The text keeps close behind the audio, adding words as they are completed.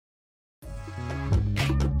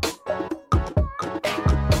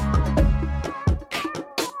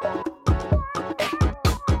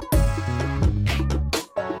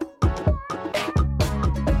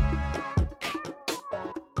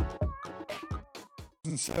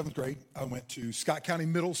In seventh grade, I went to Scott County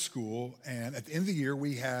Middle School, and at the end of the year,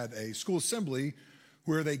 we had a school assembly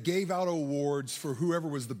where they gave out awards for whoever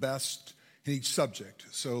was the best in each subject.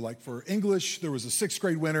 So like for English, there was a sixth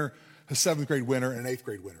grade winner, a seventh grade winner, and an eighth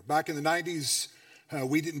grade winner. Back in the 90s,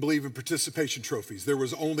 we didn't believe in participation trophies. There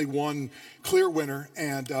was only one clear winner,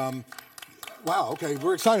 and wow, okay,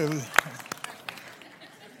 we're excited. If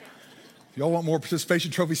y'all want more participation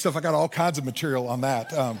trophy stuff, I got all kinds of material on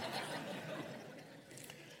that.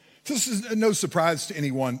 This is no surprise to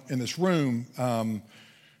anyone in this room,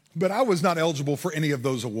 but I was not eligible for any of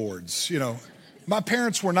those awards. You know, my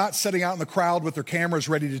parents were not sitting out in the crowd with their cameras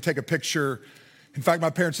ready to take a picture. In fact,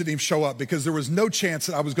 my parents didn't even show up because there was no chance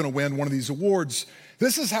that I was going to win one of these awards.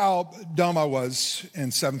 This is how dumb I was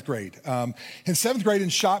in seventh grade. In seventh grade in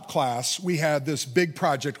shop class, we had this big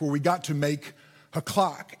project where we got to make a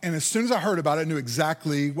clock. And as soon as I heard about it, I knew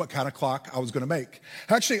exactly what kind of clock I was going to make.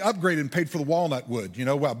 I actually upgraded and paid for the walnut wood. You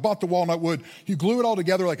know, I bought the walnut wood. You glue it all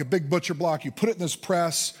together like a big butcher block. You put it in this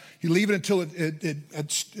press. You leave it until it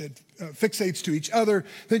fixates to each other.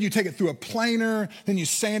 Then you take it through a planer. Then you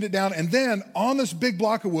sand it down. And then on this big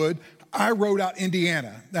block of wood, I wrote out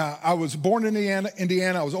Indiana. Now, I was born in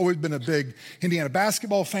Indiana. I was always been a big Indiana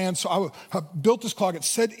basketball fan. So I built this clock. It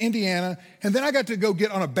said Indiana. And then I got to go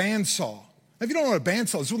get on a bandsaw. If you don't know what a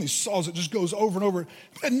bandsaw is, it's one of these saws that just goes over and over.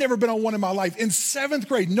 I'd never been on one in my life. In seventh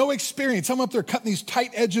grade, no experience. I'm up there cutting these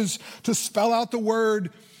tight edges to spell out the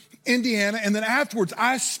word Indiana. And then afterwards,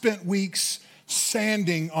 I spent weeks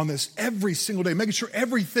sanding on this every single day, making sure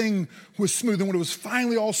everything was smooth. And when it was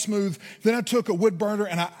finally all smooth, then I took a wood burner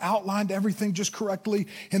and I outlined everything just correctly.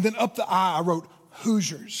 And then up the I wrote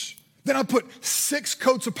Hoosiers. Then I put 6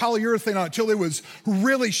 coats of polyurethane on it till it was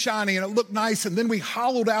really shiny and it looked nice. And then we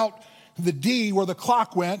hollowed out the D where the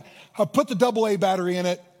clock went. I put the AA battery in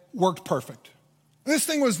it, worked perfect. This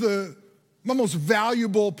thing was my most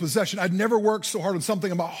valuable possession. I'd never worked so hard on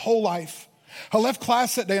something in my whole life. I left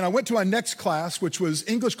class that day and I went to my next class, which was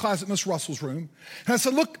English class at Miss Russell's room. And I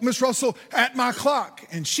said, "Look, Miss Russell, at my clock."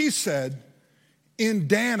 And she said,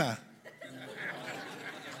 "Indana."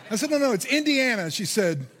 I said, No, it's Indiana. She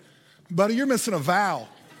said, "Buddy, you're missing a vowel."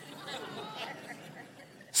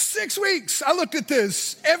 6 weeks, I looked at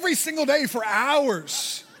this every single day for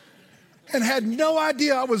hours and had no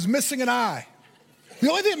idea I was missing an I. The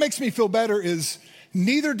only thing that makes me feel better is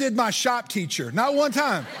neither did my shop teacher, not one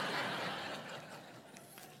time.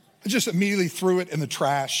 I just immediately threw it in the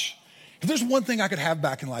trash. If there's one thing I could have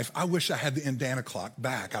back in life, I wish I had the Indana clock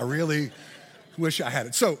back. I really wish I had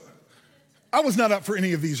it. So I was not up for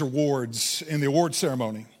any of these awards in the award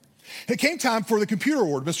ceremony. It came time for the computer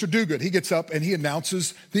award. Mr. Duguid, he gets up and he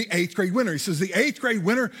announces the 8th grade winner. He says, "The 8th grade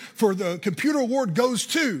winner for the computer award goes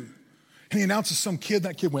to," and he announces some kid.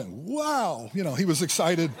 That kid went, "Wow." You know, he was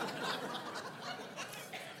excited.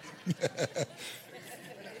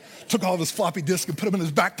 Took all of his floppy disk and put them in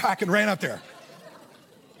his backpack and ran out there.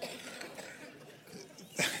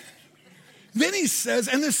 Then he says,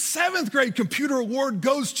 "And the 7th grade computer award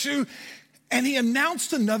goes to," and he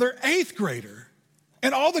announced another 8th grader.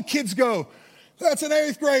 And all the kids go, "That's an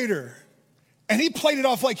 8th grader." And he played it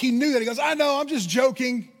off like he knew that. He goes, "I know, I'm just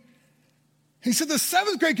joking." He said, "The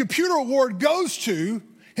 7th grade computer award goes to,"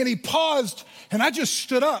 and he paused, and I just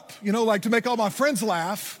stood up, you know, like to make all my friends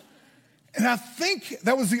laugh. And I think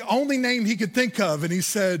that was the only name he could think of. And he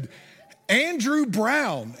said, "Andrew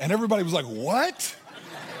Brown." And everybody was like, "What?"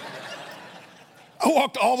 I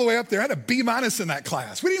walked all the way up there. I had a B- in that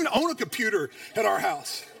class. We didn't even own a computer at our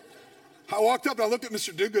house. I walked up and I looked at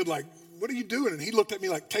Mr. Duguid like, "What are you doing?" And he looked at me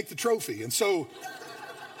like, "Take the trophy." And so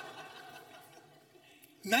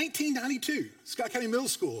 1992, Scott County Middle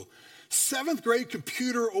School, 7th grade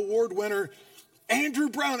computer award winner, Andrew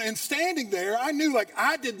Brown. And standing there, I knew like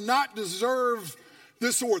I did not deserve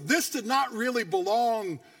this award. This did not really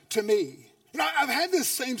belong to me. And I've had this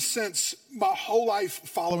same sense my whole life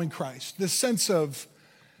following Christ, this sense of,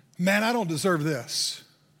 man, I don't deserve this.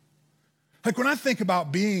 Like when I think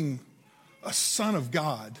about being a son of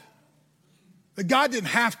God, that God didn't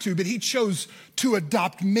have to, but he chose to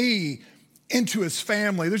adopt me into his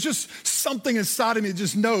family. There's just something inside of me that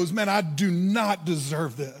just knows, man, I do not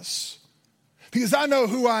deserve this. Because I know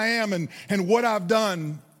who I am and what I've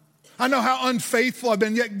done. I know how unfaithful I've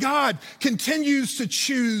been, yet God continues to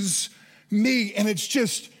choose me. And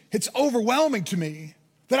it's overwhelming to me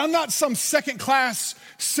that I'm not some second-class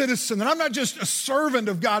citizen, that I'm not just a servant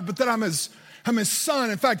of God, but that I'm his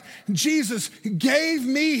son. In fact, Jesus gave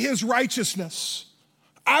me his righteousness.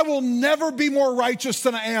 I will never be more righteous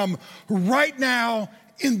than I am right now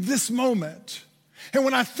in this moment. And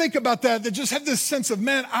when I think about that, I just have this sense of,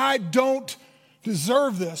 man, I don't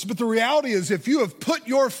deserve this. But the reality is, if you have put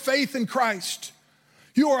your faith in Christ,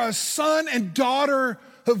 you are a son and daughter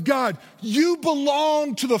of God. You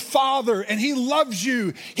belong to the Father, and he loves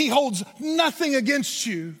you. He holds nothing against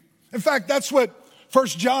you. In fact, that's what 1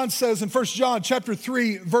 John says in 1 John chapter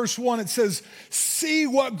 3, verse 1. It says, see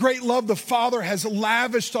what great love the Father has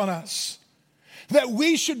lavished on us, that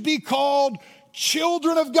we should be called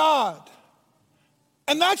children of God.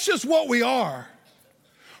 And that's just what we are.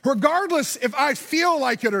 Regardless if I feel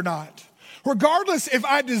like it or not, regardless if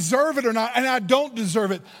I deserve it or not, and I don't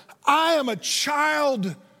deserve it, I am a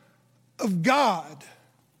child of God.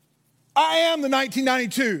 I am the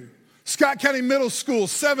 1992 Scott County Middle School,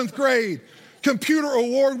 7th grade, computer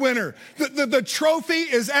award winner. The trophy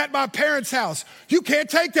is at my parents' house. You can't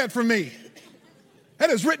take that from me. That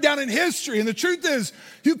is written down in history. And the truth is,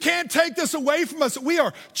 you can't take this away from us. We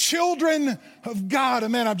are children of God.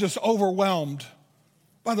 And man, I'm just overwhelmed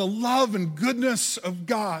by the love and goodness of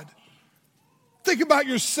God. Think about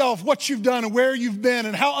yourself, what you've done and where you've been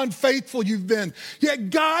and how unfaithful you've been. Yet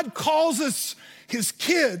God calls us his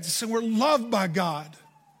kids, and we're loved by God.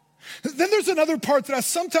 Then there's another part that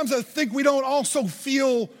sometimes I think we don't also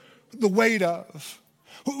feel the weight of.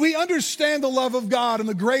 We understand the love of God and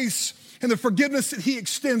the grace and the forgiveness that he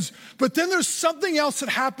extends. But then there's something else that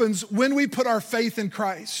happens when we put our faith in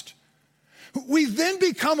Christ. We then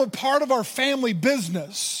become a part of our family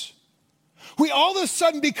business. We all of a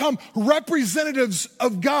sudden become representatives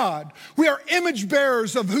of God. We are image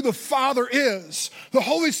bearers of who the Father is. The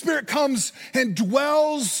Holy Spirit comes and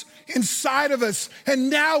dwells inside of us. And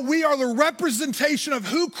now we are the representation of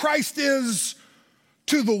who Christ is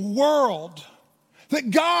to the world.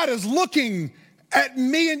 That God is looking at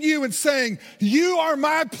me and you and saying, you are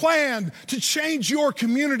my plan to change your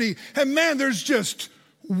community. And man, there's just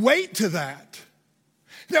weight to that.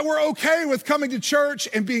 That we're okay with coming to church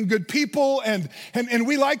and being good people, and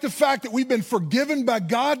we like the fact that we've been forgiven by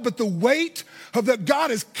God, but the weight of that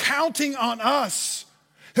God is counting on us,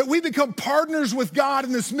 that we become partners with God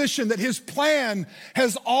in this mission, that his plan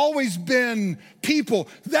has always been people,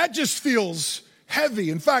 that just feels heavy.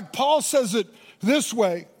 In fact, Paul says it this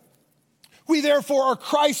way: we therefore are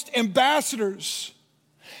Christ's ambassadors,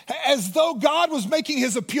 as though God was making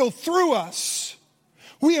his appeal through us.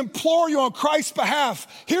 We implore you on Christ's behalf.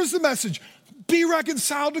 Here's the message: be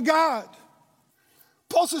reconciled to God.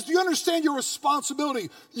 Paul says, do you understand your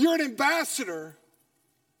responsibility? You're an ambassador.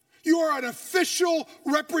 You are an official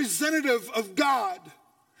representative of God.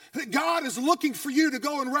 That God is looking for you to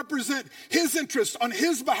go and represent his interests on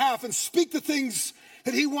his behalf and speak the things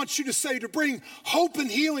that he wants you to say, to bring hope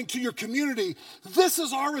and healing to your community. This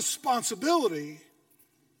is our responsibility.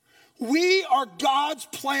 We are God's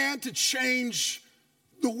plan to change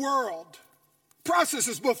the world.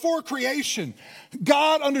 Processes before creation,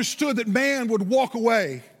 God understood that man would walk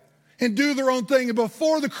away and do their own thing. And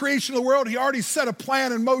before the creation of the world, he already set a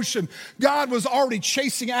plan in motion. God was already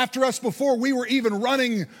chasing after us before we were even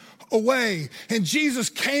running away. And Jesus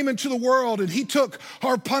came into the world, and he took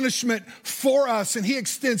our punishment for us, and he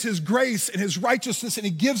extends his grace and his righteousness, and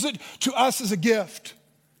he gives it to us as a gift.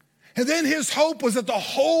 And then his hope was that the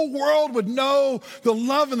whole world would know the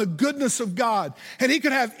love and the goodness of God. And he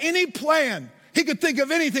could have any plan. He could think of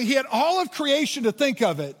anything. He had all of creation to think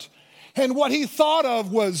of it. And what he thought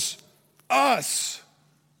of was us.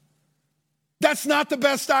 That's not the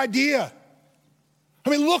best idea. I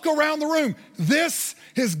mean, look around the room. This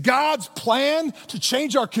is God's plan to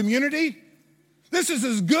change our community. This is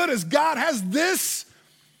as good as God has. This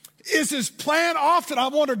is his plan. Often I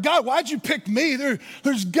wonder, God, why'd you pick me?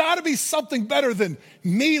 There's got to be something better than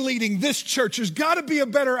me leading this church. There's got to be a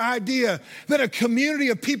better idea than a community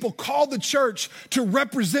of people called the church to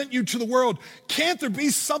represent you to the world. Can't there be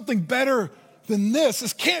something better than this?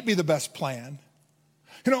 This can't be the best plan.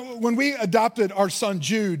 You know, when we adopted our son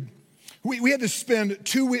Jude, we had to spend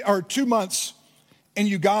 2 months in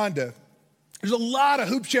Uganda. There's a lot of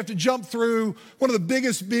hoops you have to jump through. One of the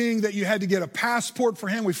biggest being that you had to get a passport for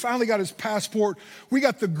him. We finally got his passport. We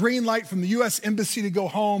got the green light from the U.S. Embassy to go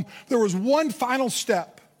home. There was one final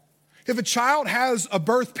step. If a child has a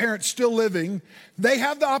birth parent still living, they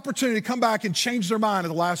have the opportunity to come back and change their mind at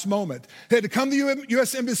the last moment. They had to come to the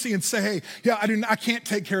U.S. Embassy and say, hey, yeah, I can't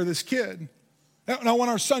take care of this kid. Now, when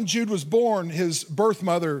our son Jude was born, his birth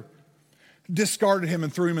mother discarded him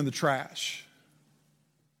and threw him in the trash.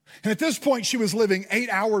 And at this point, she was living 8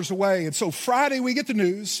 hours away. And so Friday, we get the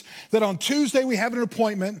news that on Tuesday, we have an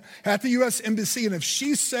appointment at the U.S. Embassy. And if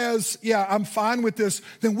she says, yeah, I'm fine with this,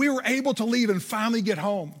 then we were able to leave and finally get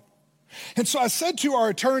home. And so I said to our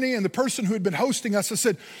attorney and the person who had been hosting us, I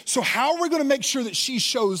said, so how are we going to make sure that she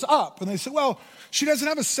shows up? And they said, well, she doesn't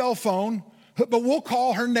have a cell phone. but we'll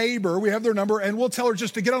call her neighbor, we have their number, and we'll tell her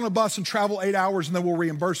just to get on a bus and travel 8 hours and then we'll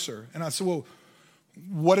reimburse her. And I said, well,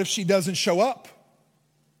 what if she doesn't show up?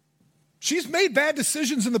 She's made bad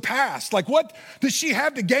decisions in the past. Like, what does she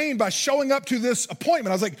have to gain by showing up to this appointment?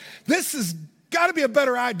 I was like, this has got to be a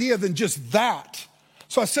better idea than just that.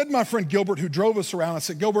 So I said to my friend Gilbert, who drove us around, I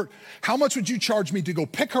said, Gilbert, how much would you charge me to go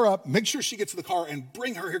pick her up, make sure she gets to the car, and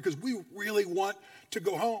bring her here because we really want to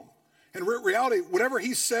go home? And in reality, whatever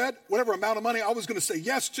he said, whatever amount of money, I was going to say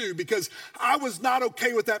yes to because I was not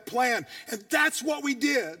okay with that plan. And that's what we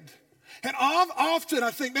did. And often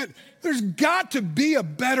I think, man, there's got to be a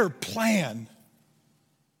better plan.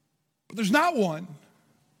 But there's not one.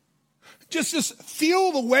 Just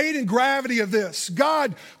feel the weight and gravity of this.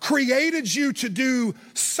 God created you to do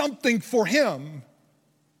something for him.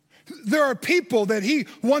 There are people that he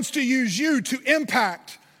wants to use you to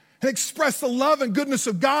impact and express the love and goodness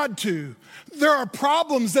of God to. There are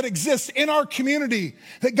problems that exist in our community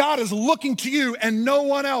that God is looking to you and no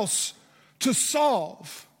one else to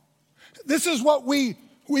solve. This is what we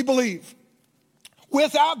believe.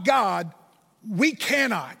 Without God, we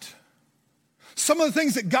cannot. Some of the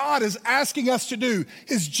things that God is asking us to do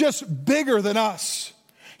is just bigger than us.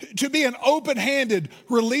 To be an open-handed,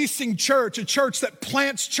 releasing church, a church that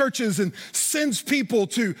plants churches and sends people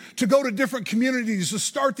to go to different communities, to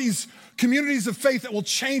start these communities of faith that will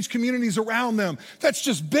change communities around them. That's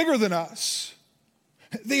just bigger than us.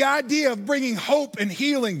 The idea of bringing hope and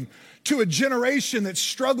healing to a generation that's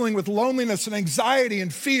struggling with loneliness and anxiety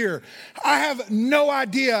and fear. I have no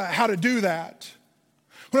idea how to do that.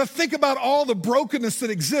 When I think about all the brokenness that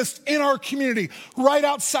exists in our community right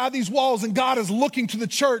outside these walls, and God is looking to the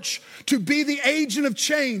church to be the agent of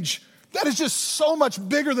change, that is just so much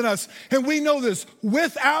bigger than us. And we know this.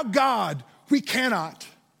 Without God, we cannot.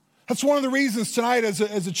 That's one of the reasons tonight as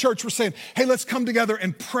a church we're saying, hey, let's come together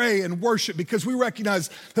and pray and worship, because we recognize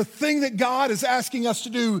the thing that God is asking us to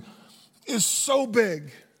do is so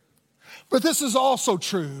big. But this is also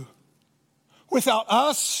true. Without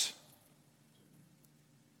us,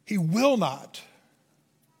 he will not.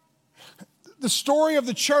 The story of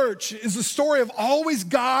the church is the story of always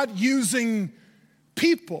God using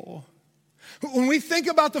people. When we think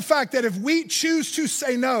about the fact that if we choose to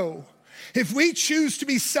say no, if we choose to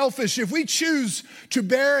be selfish, if we choose to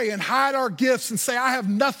bury and hide our gifts and say, I have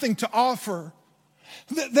nothing to offer,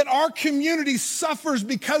 that our community suffers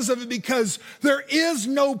because of it, because there is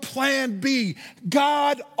no plan B.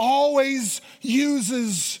 God always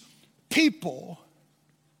uses people.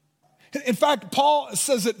 In fact, Paul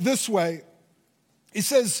says it this way. He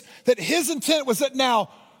says that his intent was that now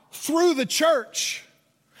through the church,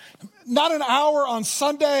 not an hour on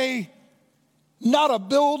Sunday, not a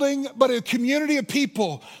building, but a community of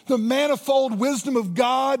people, the manifold wisdom of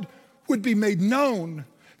God would be made known.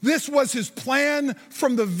 This was his plan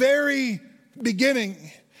from the very beginning.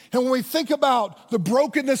 And when we think about the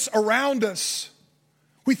brokenness around us,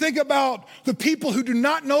 we think about the people who do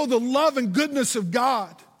not know the love and goodness of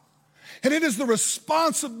God. And it is the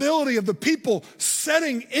responsibility of the people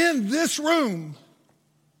sitting in this room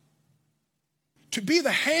to be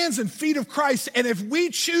the hands and feet of Christ. And if we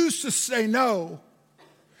choose to say no,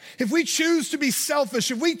 if we choose to be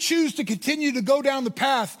selfish, if we choose to continue to go down the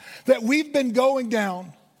path that we've been going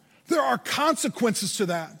down, there are consequences to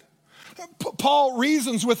that. Paul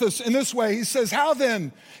reasons with us in this way. He says, how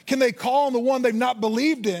then can they call on the one they've not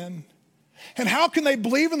believed in? And how can they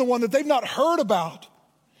believe in the one that they've not heard about?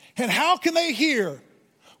 And how can they hear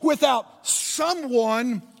without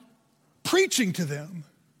someone preaching to them?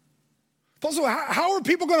 Also, how are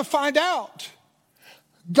people going to find out?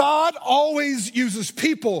 God always uses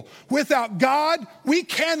people. Without God, we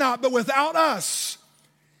cannot, but without us,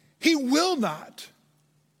 he will not.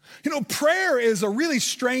 You know, prayer is a really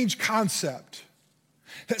strange concept.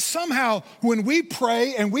 That somehow when we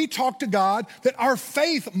pray and we talk to God, that our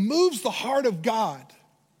faith moves the heart of God.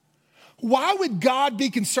 Why would God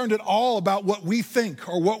be concerned at all about what we think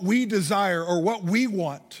or what we desire or what we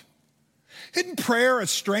want? Isn't prayer a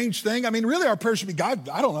strange thing? I mean, really our prayer should be, God,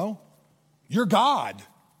 I don't know, you're God.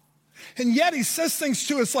 And yet he says things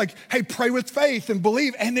to us like, hey, pray with faith and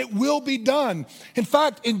believe, and it will be done. In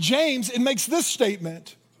fact, in James, it makes this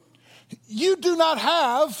statement. You do not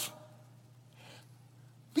have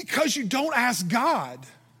because you don't ask God.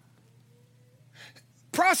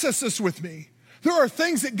 Process this with me. There are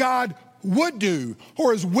things that God would do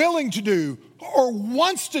or is willing to do or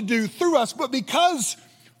wants to do through us, but because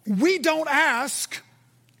we don't ask,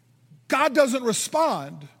 God doesn't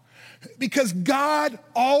respond. Because God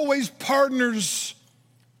always partners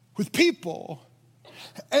with people.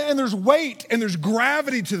 And there's weight and there's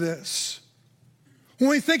gravity to this. When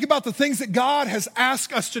we think about the things that God has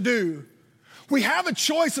asked us to do, we have a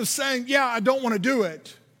choice of saying, yeah, I don't want to do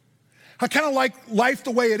it. I kind of like life the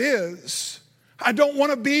way it is. I don't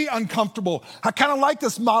want to be uncomfortable. I kind of like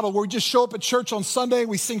this model where we just show up at church on Sunday,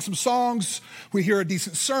 we sing some songs, we hear a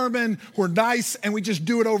decent sermon, we're nice, and we just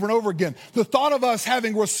do it over and over again. The thought of us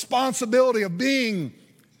having responsibility of being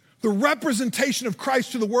the representation of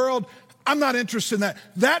Christ to the world, I'm not interested in that.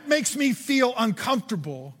 That makes me feel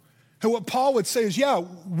uncomfortable. And what Paul would say is, yeah,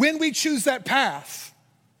 when we choose that path,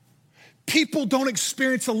 people don't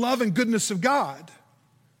experience the love and goodness of God.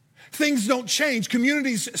 Things don't change.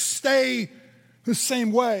 Communities stay the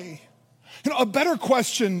same way. A better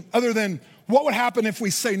question, other than what would happen if we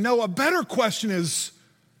say no, a better question is,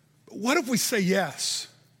 what if we say yes?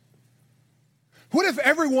 What if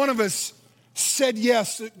every one of us said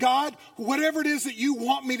yes? That God, whatever it is that you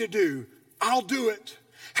want me to do, I'll do it.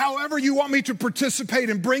 However you want me to participate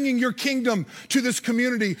in bringing your kingdom to this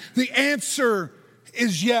community, the answer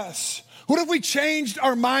is yes. What if we changed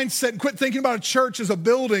our mindset and quit thinking about a church as a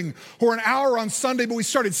building or an hour on Sunday, but we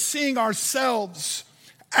started seeing ourselves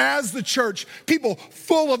as the church, people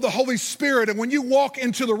full of the Holy Spirit. And when you walk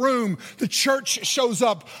into the room, the church shows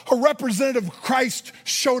up. A representative of Christ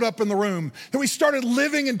showed up in the room. That we started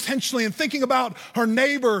living intentionally and thinking about our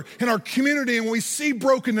neighbor and our community. And when we see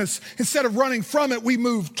brokenness, instead of running from it, we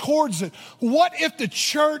move towards it. What if the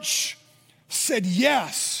church said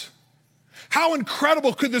yes? How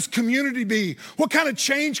incredible could this community be? What kind of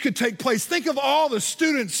change could take place? Think of all the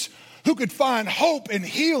students who could find hope and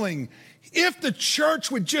healing if the church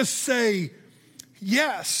would just say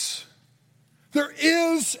yes. There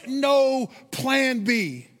is no plan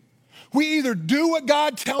B. We either do what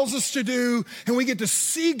God tells us to do and we get to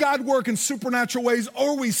see God work in supernatural ways,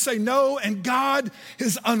 or we say no and God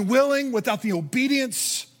is unwilling without the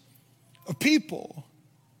obedience of people.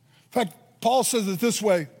 In fact, Paul says it this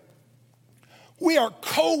way: we are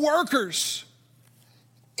co-workers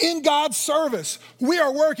in God's service. We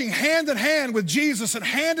are working hand in hand with Jesus and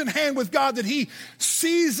hand in hand with God, that he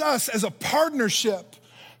sees us as a partnership,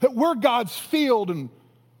 that we're God's field and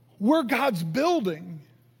we're God's building.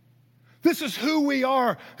 This is who we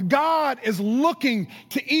are. God is looking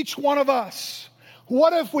to each one of us.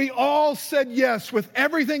 What if we all said yes with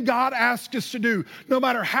everything God asked us to do, no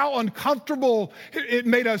matter how uncomfortable it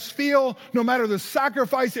made us feel, no matter the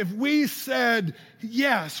sacrifice? If we said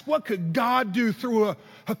yes, what could God do through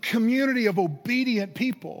a community of obedient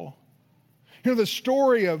people? The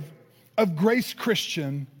story of Grace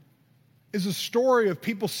Christian is a story of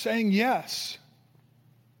people saying yes.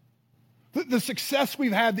 The success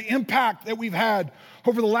we've had, the impact that we've had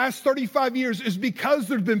over the last 35 years is because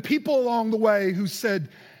there's been people along the way who said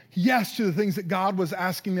yes to the things that God was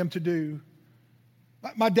asking them to do.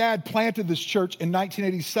 My dad planted this church in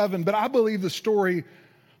 1987, but I believe the story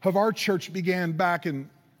of our church began back in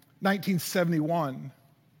 1971.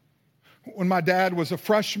 When my dad was a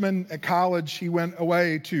freshman at college, he went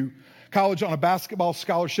away to college on a basketball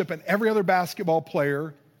scholarship, and every other basketball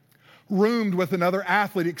player roomed with another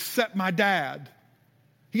athlete except my dad.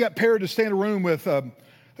 He got paired to stay in a room with a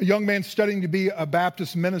young man studying to be a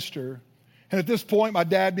Baptist minister. And at this point, my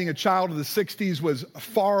dad, being a child of the 60s, was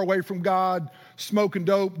far away from God, smoking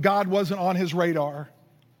dope. God wasn't on his radar.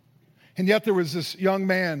 And yet there was this young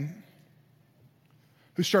man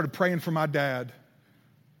who started praying for my dad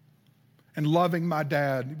and loving my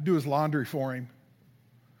dad. He'd do his laundry for him,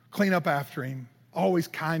 clean up after him, always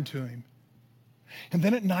kind to him. And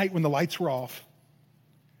then at night when the lights were off,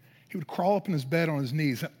 he would crawl up in his bed on his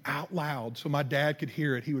knees and out loud so my dad could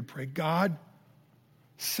hear it. He would pray, God,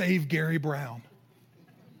 save Gary Brown.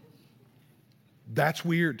 That's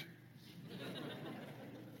weird.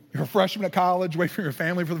 You're a freshman at college, away from your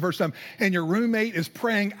family for the first time, and your roommate is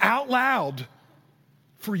praying out loud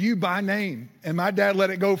for you by name. And my dad let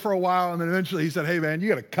it go for a while, and then eventually he said, hey man, you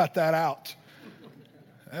got to cut that out.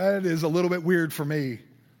 That is a little bit weird for me.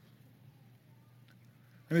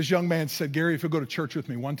 And this young man said, Gary, if you'll go to church with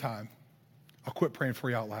me one time, I'll quit praying for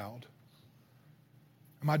you out loud.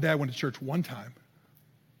 And my dad went to church one time,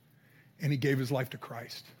 and he gave his life to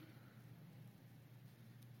Christ.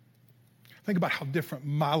 Think about how different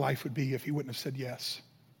my life would be if he wouldn't have said yes.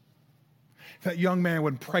 If that young man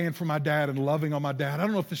wasn't praying for my dad and loving on my dad, I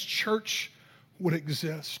don't know if this church would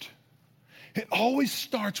exist. It always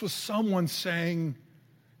starts with someone saying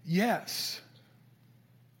yes.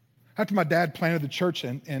 After my dad planted the church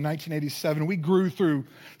in 1987, we grew through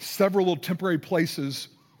several little temporary places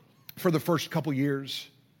for the first couple years.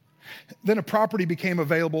 Then a property became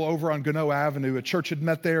available over on Gannett Avenue. A church had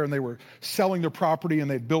met there, and they were selling their property, and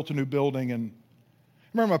they'd built a new building. And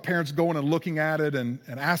remember my parents going and looking at it and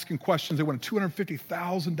asking questions. They wanted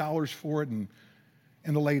 $250,000 for it in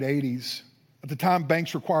the late 80s. At the time,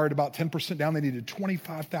 banks required about 10% down. They needed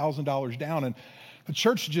 $25,000 down, and the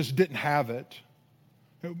church just didn't have it.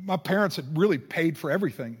 My parents had really paid for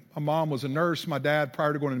everything. My mom was a nurse. My dad,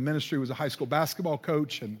 prior to going into ministry, was a high school basketball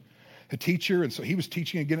coach and a teacher, and so he was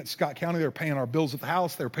teaching again at Scott County. They were paying our bills at the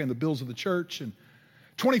house. They were paying the bills of the church, and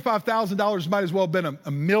 $25,000 might as well have been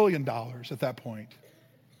 $1 million at that point.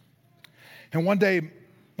 And one day,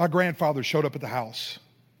 my grandfather showed up at the house.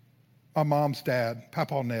 My mom's dad,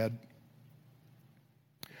 Papa Ned,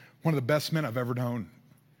 one of the best men I've ever known.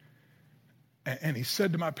 And he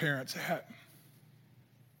said to my parents, hey,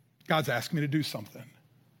 God's asked me to do something.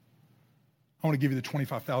 I want to give you the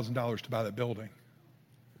 $25,000 to buy that building.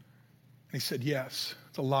 And he said, yes.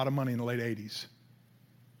 It's a lot of money in the late 80s.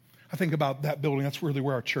 I think about that building. That's really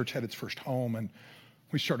where our church had its first home, and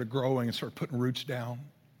we started growing and started putting roots down.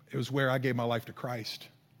 It was where I gave my life to Christ.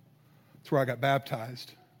 It's where I got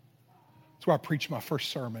baptized. It's where I preached my first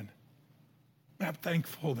sermon. And I'm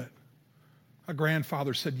thankful that my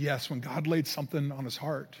grandfather said yes when God laid something on his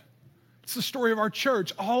heart. It's the story of our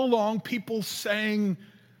church. All along, people saying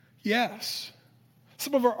yes.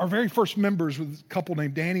 Some of our very first members was a couple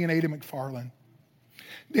named Danny and Ada McFarland.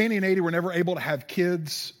 Danny and Ada were never able to have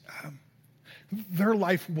kids. Their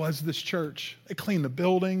life was this church. They cleaned the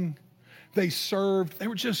building. They served. They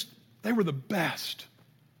were the best.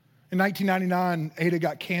 In 1999, Ada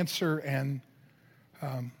got cancer and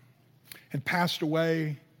passed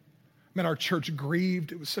away. Man, our church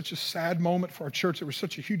grieved. It was such a sad moment for our church. It was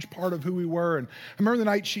such a huge part of who we were. And I remember the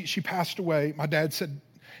night she passed away, my dad said,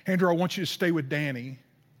 Andrew, I want you to stay with Danny.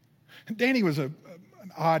 And Danny was an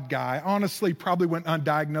odd guy. Honestly, probably went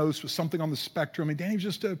undiagnosed with something on the spectrum. And Danny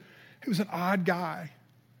was he was an odd guy.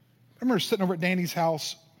 I remember sitting over at Danny's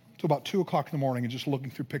house till about 2 o'clock in the morning and just looking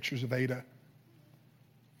through pictures of Ada.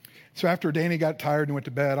 So after Danny got tired and went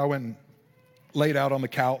to bed, I went and laid out on the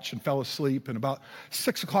couch and fell asleep. And about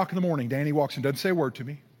 6 o'clock in the morning, Danny walks in, doesn't say a word to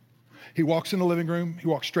me. He walks in the living room. He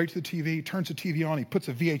walks straight to the TV, turns the TV on. He puts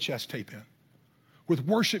a VHS tape in with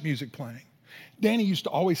worship music playing. Danny used to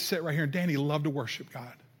always sit right here, and Danny loved to worship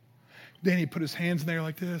God. Danny put his hands in there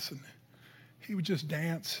like this, and he would just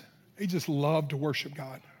dance. He just loved to worship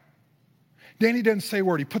God. Danny doesn't say a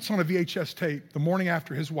word. He puts on a VHS tape the morning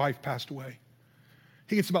after his wife passed away.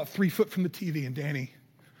 He gets about 3 foot from the TV, and Danny,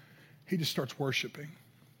 he just starts worshiping.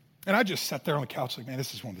 And I just sat there on the couch like, man,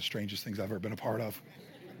 this is one of the strangest things I've ever been a part of.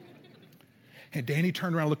 And Danny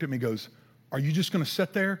turned around and looked at me and goes, are you just going to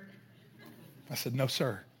sit there? I said, no,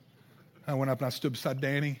 sir. I went up and I stood beside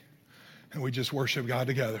Danny, and we just worshiped God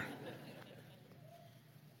together.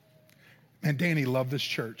 And Danny loved this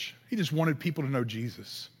church. He just wanted people to know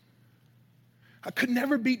Jesus. I could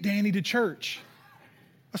never beat Danny to church.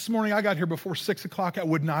 This morning I got here before 6 o'clock. I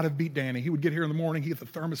would not have beat Danny. He would get here in the morning. He'd get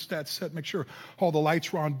the thermostat set, make sure all the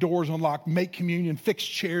lights were on, doors unlocked, make communion, fix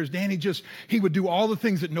chairs. Danny he would do all the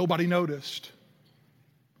things that nobody noticed.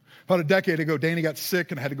 About a decade ago, Danny got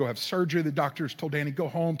sick and had to go have surgery. The doctors told Danny, go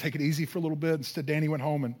home, take it easy for a little bit. Instead, Danny went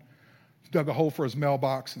home and dug a hole for his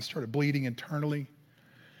mailbox and started bleeding internally.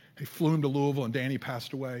 They flew him to Louisville, and Danny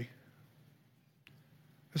passed away.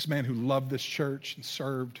 This man who loved this church and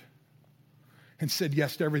served and said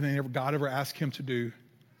yes to everything God ever asked him to do.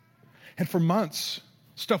 And for months,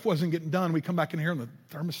 stuff wasn't getting done. We come back in here, and the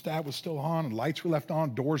thermostat was still on, and lights were left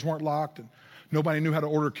on, doors weren't locked, and nobody knew how to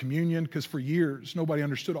order communion because for years, nobody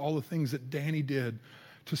understood all the things that Danny did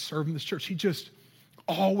to serve in this church. He just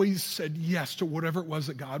always said yes to whatever it was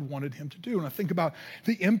that God wanted him to do. And I think about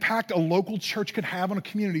the impact a local church could have on a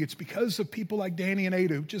community. It's because of people like Danny and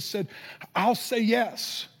Ada who just said, I'll say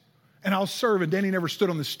yes and I'll serve. And Danny never stood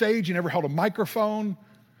on the stage. He never held a microphone.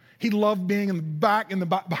 He loved being in the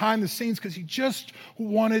back, behind the scenes because he just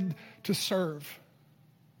wanted to serve.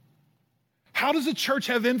 How does a church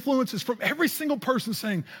have influences from every single person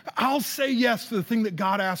saying, I'll say yes to the thing that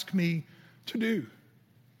God asked me to do?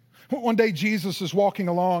 One day Jesus is walking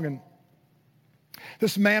along, and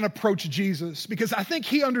this man approached Jesus because I think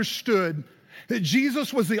he understood that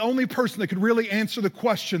Jesus was the only person that could really answer the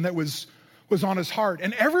question that was on his heart.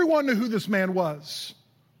 And everyone knew who this man was.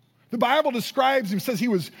 The Bible describes him, says he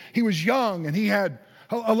was young and he had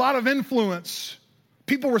a lot of influence.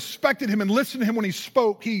 People respected him and listened to him when he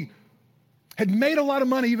spoke. He had made a lot of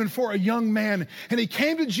money even for a young man. And he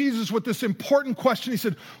came to Jesus with this important question. He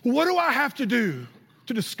said, what do I have to do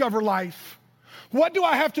to discover life? What do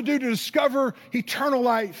I have to do to discover eternal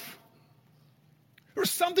life? There was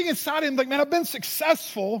something inside him like, man, I've been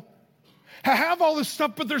successful. I have all this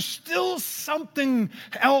stuff, but there's still something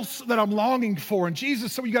else that I'm longing for. And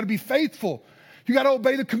Jesus said, well, you got to be faithful. You got to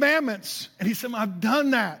obey the commandments. And he said, I've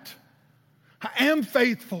done that. I am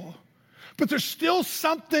faithful. But there's still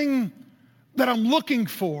something that I'm looking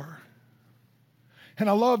for. And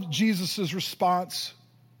I love Jesus' response.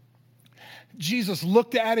 Jesus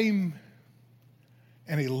looked at him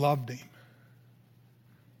and he loved him.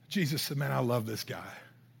 Jesus said, man, I love this guy.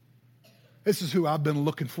 This is who I've been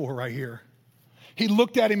looking for right here. He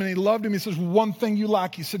looked at him and he loved him. He says, one thing you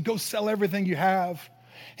lack. He said, go sell everything you have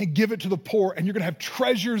and give it to the poor, and you're going to have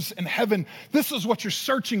treasures in heaven. This is what you're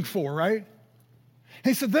searching for, right? And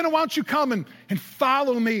he said, then why don't you come and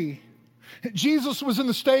follow me? Jesus was in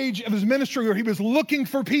the stage of his ministry where he was looking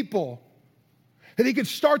for people that he could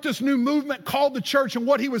start this new movement called the church. And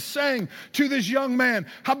what he was saying to this young man,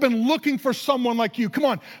 I've been looking for someone like you. Come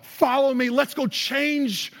on, follow me. Let's go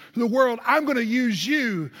change the world. I'm going to use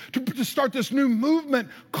you to start this new movement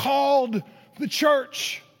called the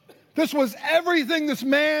church. This was everything this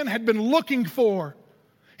man had been looking for.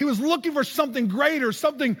 He was looking for something greater,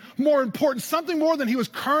 something more important, something more than he was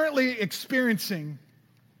currently experiencing.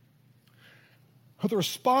 But the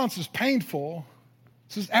response is painful.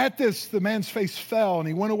 It says, at this, the man's face fell and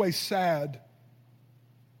he went away sad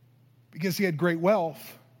because he had great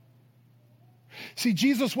wealth. See,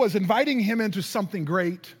 Jesus was inviting him into something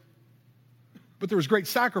great, but there was great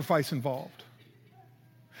sacrifice involved.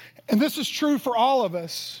 And this is true for all of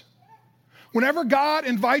us. Whenever God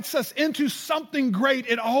invites us into something great,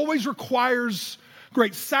 it always requires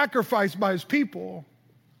great sacrifice by his people.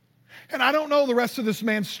 And I don't know the rest of this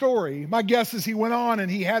man's story. My guess is he went on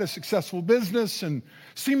and he had a successful business and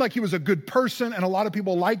seemed like he was a good person and a lot of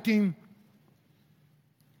people liked him.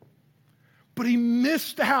 But he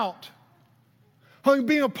missed out on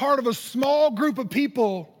being a part of a small group of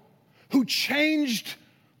people who changed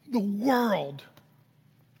the world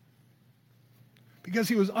because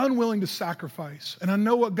he was unwilling to sacrifice. And I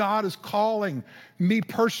know what God is calling me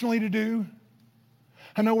personally to do.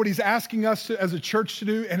 I know what he's asking us as a church to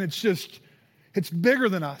do, and it's bigger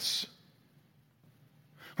than us.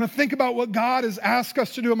 When I think about what God has asked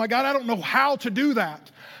us to do, I'm like, God, I don't know how to do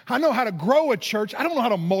that. I know how to grow a church. I don't know how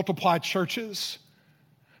to multiply churches.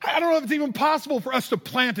 I don't know if it's even possible for us to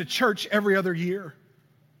plant a church every other year.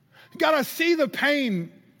 God, I see the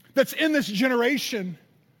pain that's in this generation,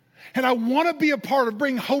 and I want to be a part of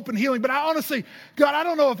bringing hope and healing. But I honestly, God, I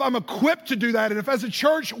don't know if I'm equipped to do that, and if as a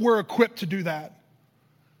church we're equipped to do that.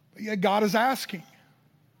 But yet God is asking.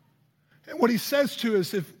 And what he says to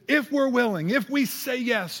us, if we're willing, if we say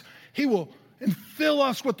yes, he will and fill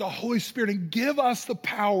us with the Holy Spirit and give us the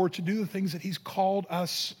power to do the things that he's called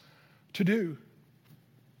us to do.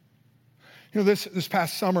 You know, this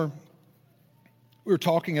past summer, we were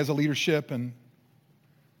talking as a leadership and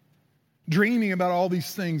dreaming about all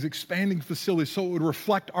these things, expanding facilities so it would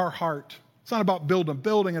reflect our heart. It's not about building a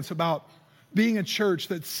building, it's about being a church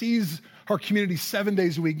that sees our community 7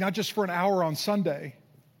 days a week, not just for an hour on Sunday.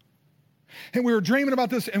 And we were dreaming about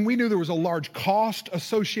this, and we knew there was a large cost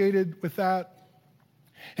associated with that.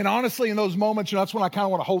 And honestly, in those moments, that's when I kind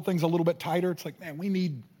of want to hold things a little bit tighter. It's like, man, we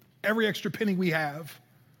need every extra penny we have.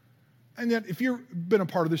 And yet, if you've been a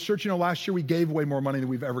part of this church, last year we gave away more money than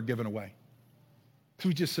we've ever given away. Because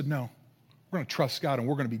we just said, no, we're going to trust God, and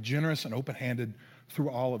we're going to be generous and open-handed through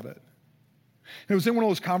all of it. And it was in one of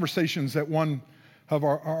those conversations that one of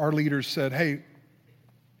our leaders said, hey,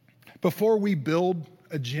 before we build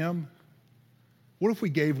a gym, what if we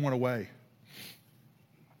gave one away?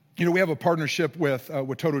 We have a partnership with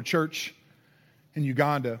Watoto Church in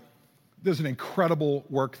Uganda. There's an incredible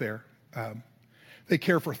work there. They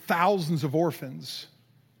care for thousands of orphans.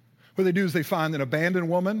 What they do is they find an abandoned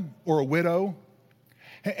woman or a widow,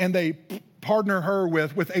 and they partner her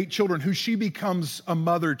with 8 children who she becomes a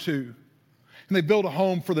mother to. And they build a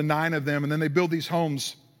home for the 9 of them, and then they build these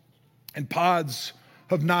homes in pods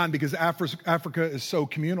of 9 because Africa is so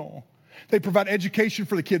communal. They provide education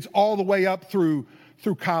for the kids all the way up through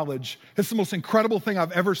college. It's the most incredible thing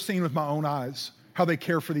I've ever seen with my own eyes, how they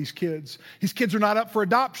care for these kids. These kids are not up for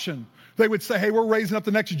adoption. They would say, hey, we're raising up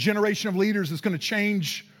the next generation of leaders that's going to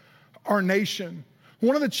change our nation.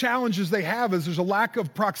 One of the challenges they have is there's a lack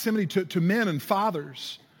of proximity to men and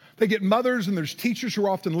fathers. They get mothers and there's teachers who are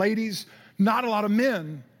often ladies, not a lot of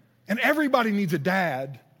men. And everybody needs a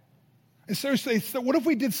dad. And so they said, what if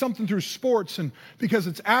we did something through sports? And because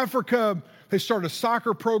it's Africa, they started a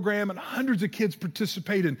soccer program and hundreds of kids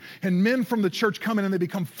participate. And men from the church come in and they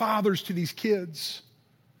become fathers to these kids.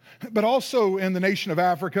 But also in the nation of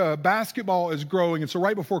Africa, basketball is growing. And so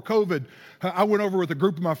right before COVID, I went over with a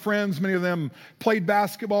group of my friends. Many of them played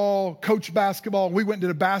basketball, coached basketball. We went and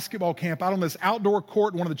did a basketball camp out on this outdoor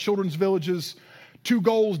court in one of the children's villages. 2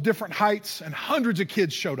 goals, different heights, and hundreds of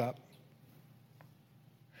kids showed up.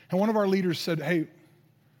 And one of our leaders said, hey,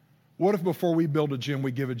 what if before we build a gym,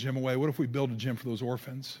 we give a gym away? What if we build a gym for those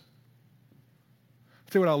orphans?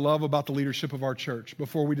 I'll tell you what I love about the leadership of our church.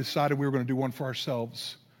 Before we decided we were going to do one for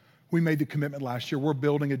ourselves, we made the commitment last year. We're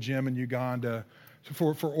building a gym in Uganda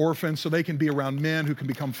for orphans so they can be around men who can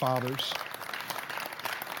become fathers.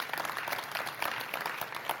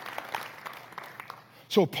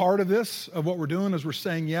 So a part of this, of what we're doing, is we're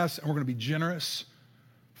saying yes, and we're going to be generous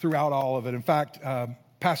throughout all of it. In fact,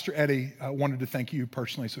 Pastor Eddie wanted to thank you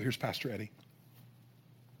personally, so here's Pastor Eddie.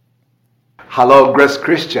 Hello, Grace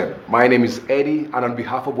Christian. My name is Eddie, and on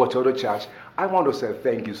behalf of Watoto Church, I want to say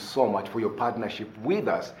thank you so much for your partnership with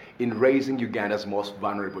us in raising Uganda's most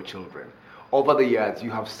vulnerable children. Over the years,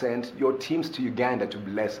 you have sent your teams to Uganda to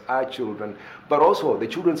bless our children, but also the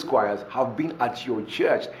children's choirs have been at your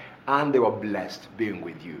church, and they were blessed being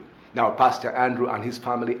with you. Now, Pastor Andrew and his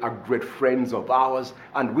family are great friends of ours,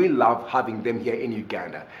 and we love having them here in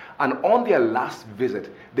Uganda. And on their last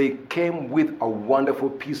visit, they came with a wonderful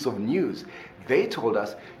piece of news. They told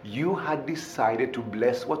us you had decided to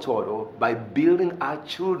bless Watoto by building our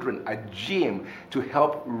children a gym to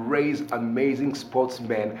help raise amazing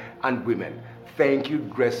sportsmen and women. Thank you,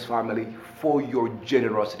 Grace family, for your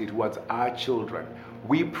generosity towards our children.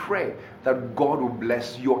 We pray that God will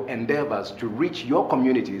bless your endeavors to reach your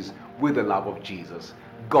communities with the love of Jesus.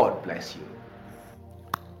 God bless you.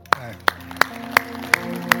 Right.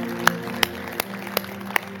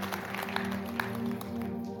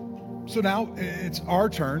 So now it's our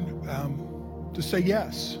turn to say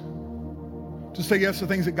yes. To say yes to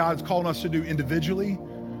things that God's calling us to do individually.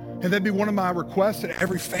 And that'd be one of my requests, that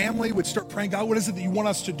every family would start praying, God, what is it that you want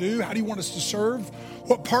us to do? How do you want us to serve?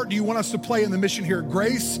 What part do you want us to play in the mission here at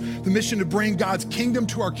Grace? The mission to bring God's kingdom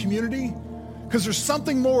to our community? Because there's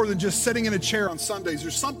something more than just sitting in a chair on Sundays.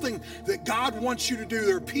 There's something that God wants you to do.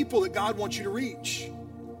 There are people that God wants you to reach.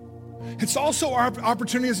 It's also our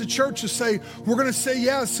opportunity as a church to say, we're going to say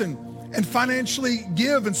yes and financially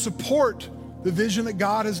give and support the vision that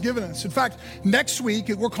God has given us. In fact, next week,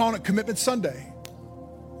 we're calling it Commitment Sunday.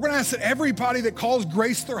 We're going to ask that everybody that calls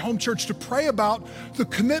Grace their home church to pray about the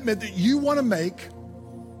commitment that you want to make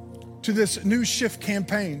to this new shift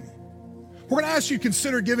campaign. We're going to ask you to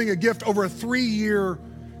consider giving a gift over a 3-year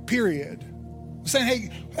period. Saying, hey,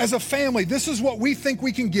 as a family, this is what we think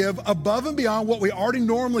we can give above and beyond what we already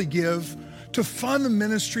normally give to fund the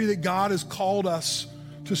ministry that God has called us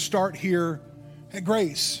to start here at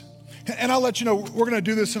Grace. And I'll let you know, we're going to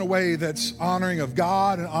do this in a way that's honoring of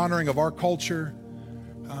God and honoring of our culture.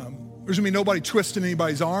 There's going to be nobody twisting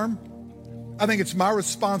anybody's arm. I think it's my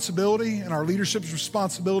responsibility and our leadership's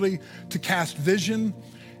responsibility to cast vision.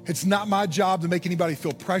 It's not my job to make anybody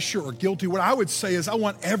feel pressure or guilty. What I would say is I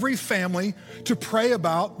want every family to pray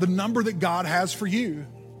about the number that God has for you.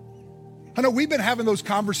 I know we've been having those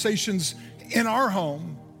conversations in our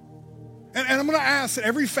home. And I'm going to ask that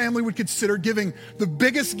every family would consider giving the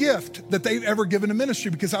biggest gift that they've ever given to ministry,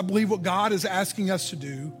 because I believe what God is asking us to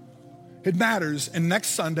do, it matters. And next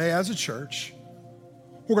Sunday as a church,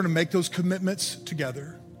 we're going to make those commitments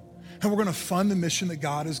together, and we're going to fund the mission that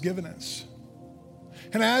God has given us.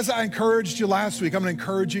 And as I encouraged you last week, I'm going to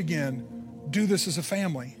encourage you again, do this as a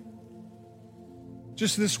family.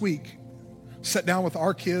 Just this week, sat down with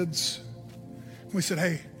our kids, and we said,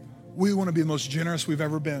 hey, we want to be the most generous we've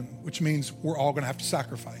ever been, which means we're all going to have to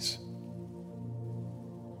sacrifice.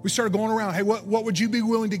 We started going around, hey, what would you be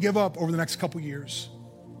willing to give up over the next couple years?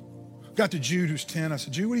 Got to Jude, who's 10. I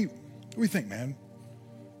said, Jude, what do you think, man?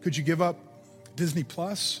 Could you give up Disney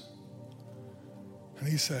Plus? And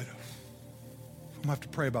he said, I'm going to have to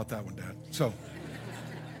pray about that one, Dad. So,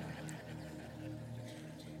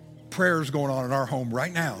 prayers going on in our home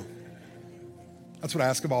right now. That's what I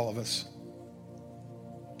ask of all of us.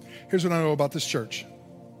 Here's what I know about this church.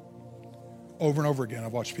 Over and over again,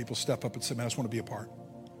 I've watched people step up and say, man, I just want to be a part.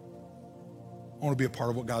 I want to be a part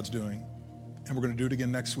of what God's doing. And we're going to do it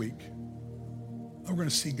again next week. And we're going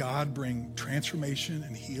to see God bring transformation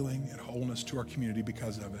and healing and wholeness to our community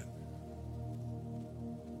because of it.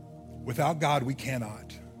 Without God, we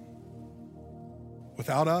cannot.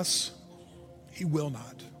 Without us, He will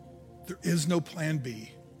not. There is no plan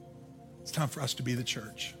B. It's time for us to be the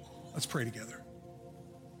church. Let's pray together.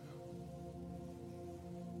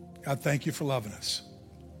 God, thank you for loving us.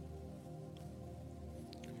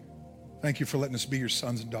 Thank you for letting us be your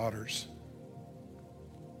sons and daughters.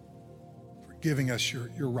 For giving us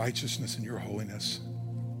your righteousness and your holiness.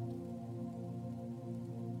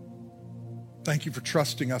 Thank you for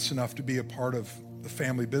trusting us enough to be a part of the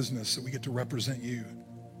family business that we get to represent you.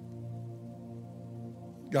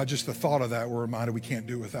 God, just the thought of that, we're reminded we can't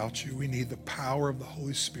do it without you. We need the power of the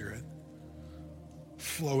Holy Spirit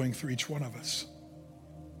flowing through each one of us.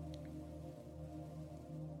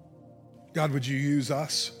 God, would you use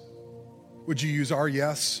us? Would you use our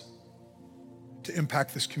yes to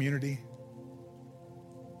impact this community?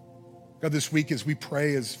 God, this week as we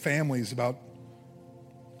pray as families about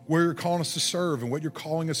where you're calling us to serve and what you're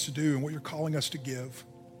calling us to do and what you're calling us to give,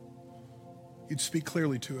 you'd speak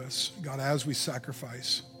clearly to us. God, as we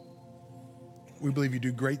sacrifice, we believe you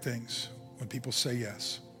do great things when people say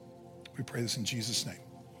yes. We pray this in Jesus' name.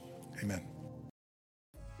 Amen.